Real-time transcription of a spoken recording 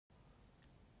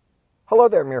Hello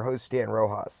there, I'm your host Dan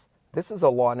Rojas. This is a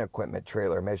lawn equipment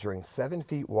trailer measuring 7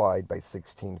 feet wide by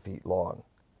 16 feet long.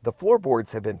 The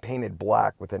floorboards have been painted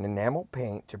black with an enamel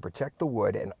paint to protect the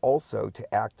wood and also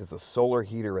to act as a solar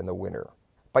heater in the winter.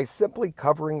 By simply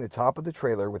covering the top of the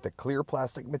trailer with a clear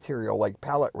plastic material like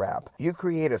pallet wrap, you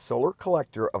create a solar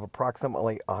collector of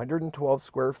approximately 112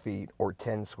 square feet or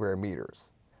 10 square meters.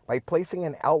 By placing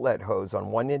an outlet hose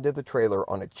on one end of the trailer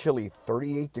on a chilly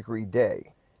 38-degree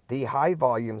day, the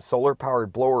high-volume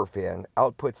solar-powered blower fan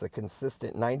outputs a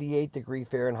consistent 98-degree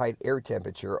Fahrenheit air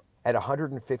temperature at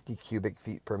 150 cubic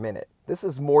feet per minute. This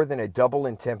is more than a double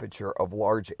in temperature of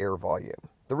large air volume.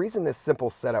 The reason this simple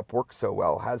setup works so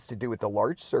well has to do with the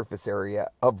large surface area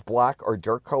of black or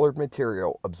dark-colored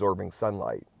material absorbing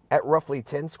sunlight. At roughly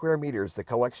 10 square meters, the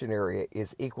collection area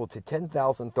is equal to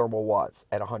 10,000 thermal watts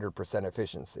at 100%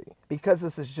 efficiency. Because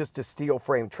this is just a steel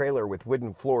frame trailer with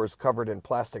wooden floors covered in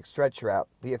plastic stretch wrap,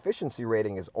 the efficiency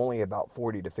rating is only about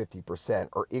 40 to 50%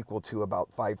 or equal to about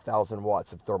 5,000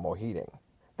 watts of thermal heating.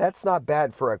 That's not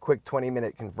bad for a quick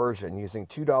 20-minute conversion using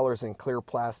 $2 in clear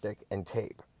plastic and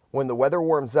tape. When the weather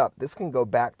warms up, this can go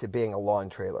back to being a lawn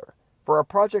trailer. For a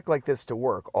project like this to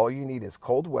work, all you need is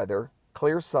cold weather,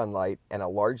 clear sunlight, and a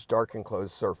large dark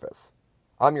enclosed surface.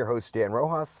 I'm your host Dan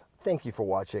Rojas. Thank you for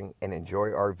watching and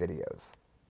enjoy our videos.